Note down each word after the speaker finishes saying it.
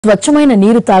స్వచ్ఛమైన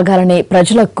నీరు తాగాలనే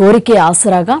ప్రజల కోరికే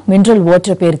ఆసరాగా మినరల్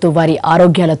వాటర్ పేరుతో వారి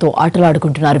ఆరోగ్యాలతో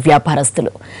ఆటలాడుకుంటున్నారు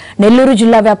వ్యాపారస్తులు. నెల్లూరు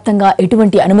జిల్లా వ్యాప్తంగా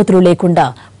ఎటువంటి అనుమతులు లేకుండా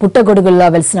పుట్టగొడుగుల్లా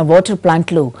వెలిసిన వాటర్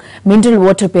ప్లాంట్లు మినరల్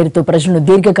వాటర్ పేరుతో ప్రజలను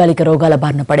దీర్ఘకాలిక రోగాల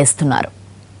బారిన పడేస్తున్నారు.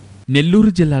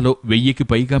 నెల్లూరు జిల్లాలో 1000కి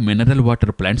పైగా మినరల్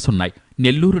వాటర్ ప్లాంట్స్ ఉన్నాయి.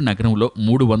 నెల్లూరు నగరంలో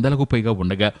 300కు పైగా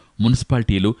ఉండగా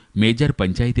మున్సిపాలిటీలు, మేజర్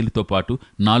పంచాయతీలతో పాటు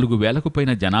 4000కు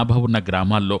పైన జనాభా ఉన్న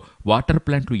గ్రామాల్లో వాటర్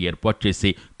ప్లాంట్లు ఏర్పాటు చేసి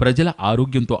ప్రజల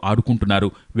ఆరోగ్యంతో ఆడుకుంటున్నారు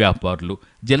వ్యాపారులు.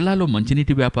 జిల్లాలో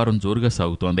మంచినీటి వ్యాపారం జోరుగా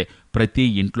సాగుతోంది. ప్రతి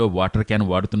ఇంట్లో వాటర్ క్యాన్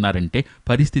వాడుతున్నారంటే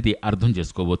పరిస్థితి అర్థం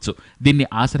చేసుకోవచ్చు. దీన్ని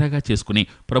ఆసరాగా చేసుకుని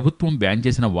ప్రభుత్వం బ్యాన్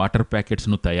చేసిన వాటర్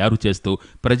ప్యాకెట్స్ను తయారు చేస్తూ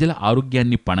ప్రజల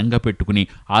ఆరోగ్యాన్ని పణంగా పెట్టుకుని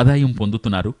ఆదాయం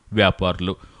పొందుతున్నారు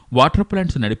వ్యాపారులు. వాటర్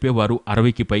ప్లాంట్స్ నడిపేవారు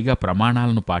 60కి పైగా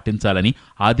ప్రమాణాలను పాటించాలని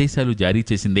ఆదేశాలు జారీ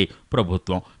చేసింది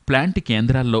ప్రభుత్వం. ప్లాంట్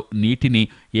కేంద్రాల్లో నీటిని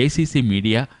ఏసీసీ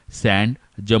మీడియా, శాండ్,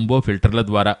 జంబో ఫిల్టర్ల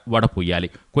ద్వారా వడపోయాలి.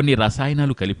 కొన్ని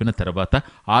రసాయనాలు కలిపిన తర్వాత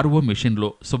ఆర్ఓ మెషిన్లో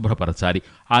శుభ్రపరచాలి.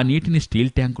 ఆ నీటిని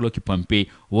స్టీల్ ట్యాంకులోకి పంపి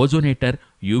ఓజోనేటర్,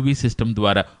 యూవీ సిస్టమ్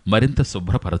ద్వారా మరింత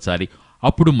శుభ్రపరచాలి.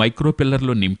 అప్పుడు మైక్రో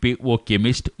పిల్లర్లో నింపి ఓ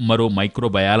కెమిస్ట్, మరో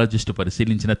మైక్రోబయాలజిస్టు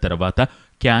పరిశీలించిన తర్వాత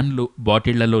క్యాన్లు,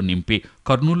 బాటిళ్లలో నింపి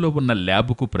కర్నూల్లో ఉన్న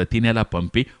ల్యాబ్కు ప్రతి నెలా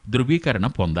పంపి ధృవీకరణ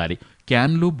పొందాలి.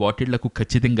 క్యాన్లు, బాటిళ్లకు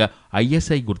ఖచ్చితంగా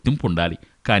ఐఎస్ఐ గుర్తింపు ఉండాలి.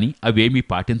 కానీ అవేమీ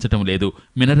పాటించడం లేదు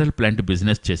మినరల్ ప్లాంట్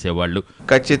బిజినెస్ చేసేవాళ్ళు.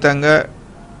 ఖచ్చితంగా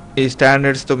ఈ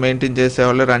స్టాండర్డ్స్తో మెయింటైన్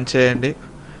చేసేవాళ్ళు రన్ చేయండి.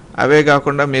 అవే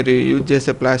కాకుండా మీరు యూజ్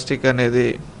చేసే ప్లాస్టిక్ అనేది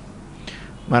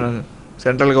మన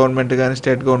సెంట్రల్ గవర్నమెంట్ కానీ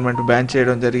స్టేట్ గవర్నమెంట్ బ్యాన్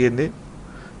చేయడం జరిగింది.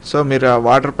 సో మీరు ఆ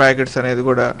వాటర్ ప్యాకెట్స్ అనేది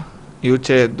కూడా యూజ్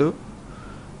చేయొద్దు.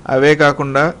 అవే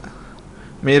కాకుండా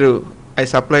మీరు అవి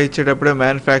సప్లై ఇచ్చేటప్పుడే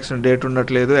మ్యానుఫ్యాక్చరింగ్ డేట్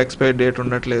ఉండట్లేదు, ఎక్స్పైరీ డేట్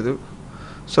ఉండట్లేదు.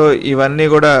 సో ఇవన్నీ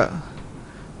కూడా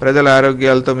ప్రజల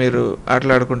ఆరోగ్యాలతో మీరు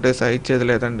ఆటలాడుకుంటే సహించేది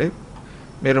లేదండి.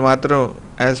 మీరు మాత్రం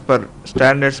యాజ్ పర్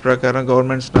స్టాండర్డ్స్ ప్రకారం,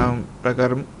 గవర్నమెంట్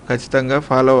ప్రకారం ఖచ్చితంగా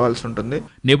ఫాలో అవ్వాల్సి ఉంటుంది.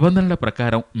 నిబంధనల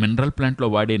ప్రకారం మినరల్ ప్లాంట్లో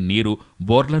వాడే నీరు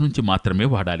బోర్ల నుంచి మాత్రమే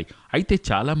వాడాలి. అయితే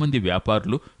చాలామంది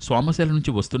వ్యాపారులు సోమశిల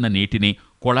నుంచి వస్తున్న నీటిని,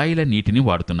 కొళాయిల నీటిని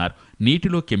వాడుతున్నారు.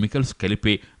 నీటిలో కెమికల్స్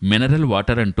కలిపి మినరల్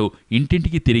వాటర్ అంటూ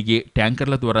ఇంటింటికి తిరిగి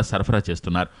ట్యాంకర్ల ద్వారా సరఫరా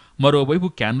చేస్తున్నారు. మరోవైపు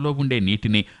క్యాన్లో ఉండే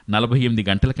నీటిని 48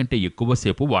 గంటల కంటే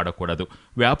ఎక్కువసేపు వాడకూడదు.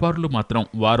 వ్యాపారులు మాత్రం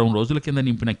వారం రోజుల కింద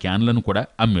నింపిన క్యాన్లను కూడా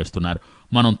అమ్మేస్తున్నారు.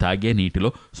 మనం తాగే నీటిలో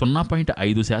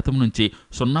 0.5% నుంచి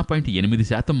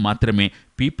 0.8% మాత్రమే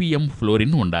పీపీఎం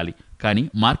ఫ్లోరిన్ ఉండాలి. కానీ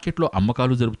మార్కెట్లో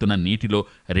అమ్మకాలు జరుపుతున్న నీటిలో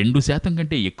 2%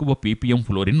 కంటే ఎక్కువ పీపీఎం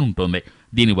ఫ్లోరిన్ ఉంటుంది.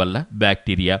 దీనివల్ల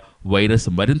బ్యాక్టీరియా, వైరస్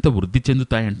మరింత వృద్ధి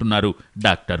చెందుతాయంటున్నారు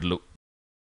డాక్టర్లు.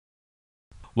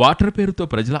 వాటర్ పేరుతో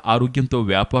ప్రజల ఆరోగ్యంతో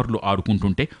వ్యాపారులు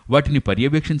ఆడుకుంటుంటే వాటిని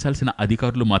పర్యవేక్షించాల్సిన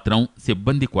అధికారులు మాత్రం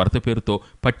సిబ్బంది కొరత పేరుతో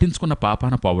పట్టించుకున్న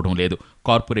పాపాన పోవడం లేదు.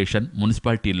 కార్పొరేషన్,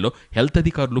 మున్సిపాలిటీల్లో హెల్త్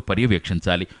అధికారులు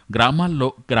పర్యవేక్షించాలి. గ్రామాల్లో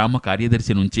గ్రామ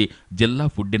కార్యదర్శి నుంచి జిల్లా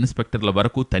ఫుడ్ ఇన్స్పెక్టర్ల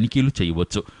వరకు తనిఖీలు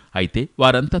చేయవచ్చు. అయితే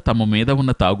వారంతా తమ మీద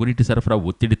ఉన్న తాగునీటి సరఫరా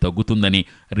ఒత్తిడి తగ్గుతుందని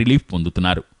రిలీఫ్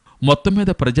పొందుతున్నారు. మొత్తం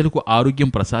మీద ప్రజలకు ఆరోగ్యం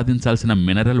ప్రసాదించాల్సిన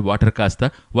మినరల్ వాటర్ కాస్త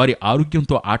వారి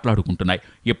ఆరోగ్యంతో ఆటలాడుకుంటున్నాయి.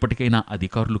 ఎప్పటికైనా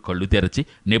అధికారులు కళ్లు తెరచి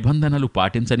నిబంధనలు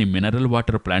పాటించని మినరల్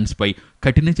వాటర్ ప్లాంట్స్పై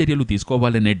కఠిన చర్యలు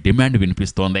తీసుకోవాలనే డిమాండ్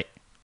వినిపిస్తోంది.